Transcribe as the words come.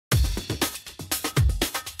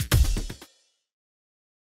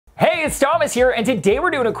Hey, it's Thomas here, and today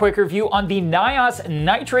we're doing a quick review on the Nyos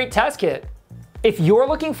Nitrate Test Kit. If you're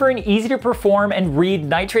looking for an easy to perform and read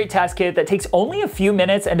nitrate test kit that takes only a few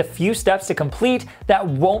minutes and a few steps to complete, that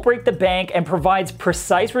won't break the bank and provides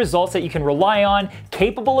precise results that you can rely on,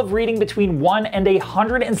 capable of reading between 1 and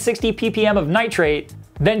 160 ppm of nitrate,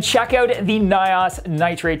 then check out the Nyos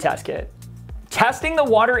Nitrate Test Kit. Testing the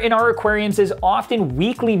water in our aquariums is often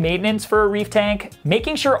weekly maintenance for a reef tank.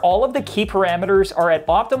 Making sure all of the key parameters are at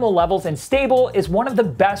optimal levels and stable is one of the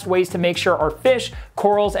best ways to make sure our fish,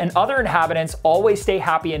 corals, and other inhabitants always stay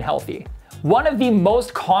happy and healthy. One of the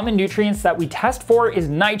most common nutrients that we test for is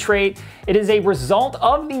nitrate. It is a result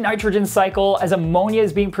of the nitrogen cycle. As ammonia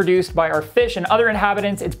is being produced by our fish and other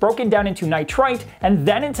inhabitants, it's broken down into nitrite and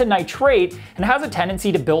then into nitrate and has a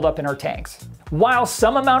tendency to build up in our tanks. While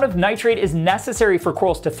some amount of nitrate is necessary for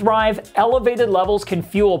corals to thrive, elevated levels can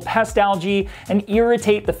fuel pest algae and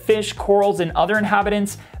irritate the fish, corals, and other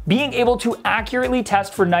inhabitants. Being able to accurately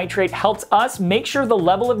test for nitrate helps us make sure the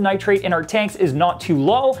level of nitrate in our tanks is not too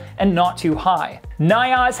low and not too high.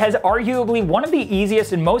 Nyos has arguably one of the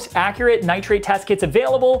easiest and most accurate nitrate test kits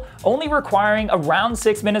available, only requiring around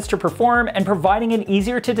 6 minutes to perform and providing an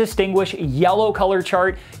easier to distinguish yellow color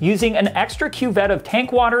chart using an extra cuvette of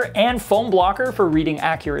tank water and foam blocker for reading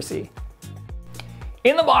accuracy.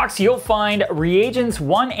 In the box, you'll find reagents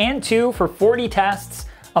 1 and 2 for 40 tests,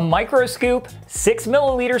 a microscope, 6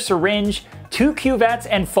 milliliter syringe, 2 cuvettes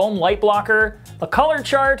and foam light blocker, a color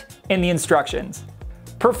chart, and the instructions.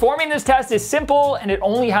 Performing this test is simple and it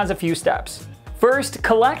only has a few steps. First,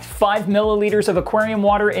 collect 5 milliliters of aquarium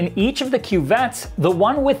water in each of the cuvettes. The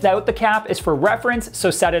one without the cap is for reference,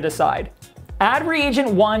 so set it aside. Add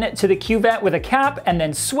reagent 1 to the cuvette with a cap and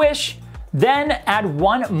then swish. Then add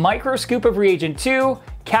 1 microscoop of reagent 2,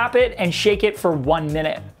 cap it and shake it for 1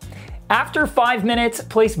 minute. After 5 minutes,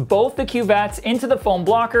 place both the cuvettes into the foam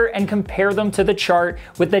blocker and compare them to the chart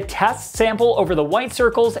with the test sample over the white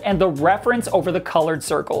circles and the reference over the colored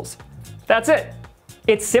circles. That's it.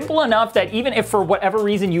 It's simple enough that even if for whatever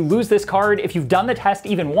reason you lose this card, if you've done the test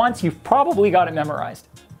even once, you've probably got it memorized.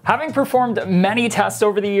 Having performed many tests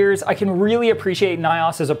over the years, I can really appreciate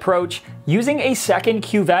Nyos' approach. Using a second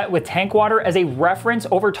cuvette with tank water as a reference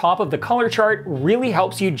over top of the color chart really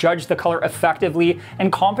helps you judge the color effectively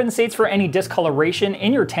and compensates for any discoloration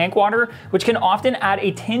in your tank water, which can often add a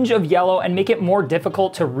tinge of yellow and make it more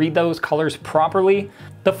difficult to read those colors properly.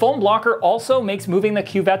 The foam blocker also makes moving the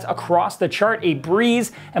cuvettes across the chart a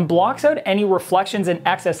breeze and blocks out any reflections and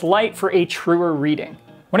excess light for a truer reading.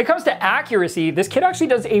 When it comes to accuracy, this kit actually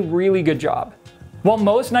does a really good job. While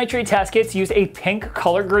most nitrate test kits use a pink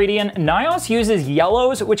color gradient, Nyos uses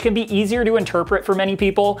yellows, which can be easier to interpret for many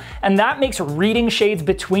people, and that makes reading shades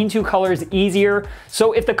between two colors easier.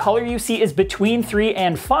 So if the color you see is between 3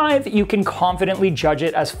 and 5, you can confidently judge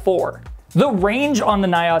it as 4. The range on the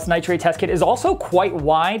Nyos Nitrate Test Kit is also quite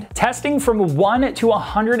wide, testing from 1 to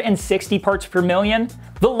 160 parts per million.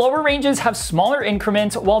 The lower ranges have smaller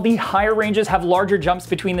increments, while the higher ranges have larger jumps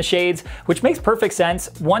between the shades, which makes perfect sense.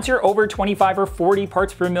 Once you're over 25 or 40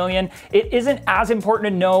 parts per million, it isn't as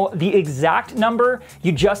important to know the exact number.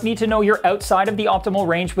 You just need to know you're outside of the optimal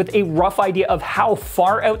range with a rough idea of how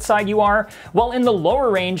far outside you are. While in the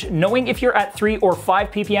lower range, knowing if you're at 3 or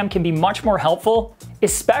 5 ppm can be much more helpful,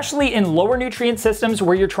 especially in lower nutrient systems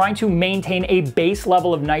where you're trying to maintain a base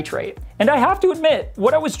level of nitrate. And I have to admit,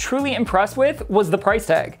 what I was truly impressed with was the price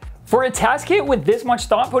tag. For a test kit with this much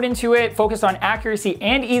thought put into it, focused on accuracy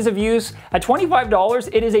and ease of use, at $25,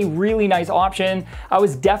 it is a really nice option. I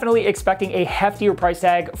was definitely expecting a heftier price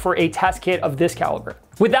tag for a test kit of this caliber.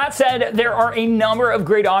 With that said, there are a number of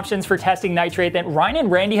great options for testing nitrate that Ryan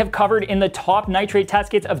and Randy have covered in the top nitrate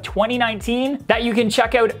test kits of 2019 that you can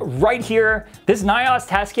check out right here. This Nyos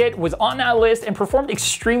test kit was on that list and performed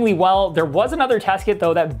extremely well. There was another test kit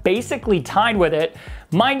though that basically tied with it.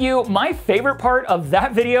 Mind you, my favorite part of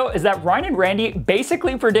that video is that Ryan and Randy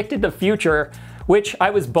basically predicted the future, which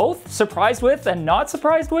I was both surprised with and not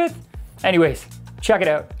surprised with. Anyways, check it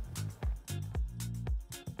out.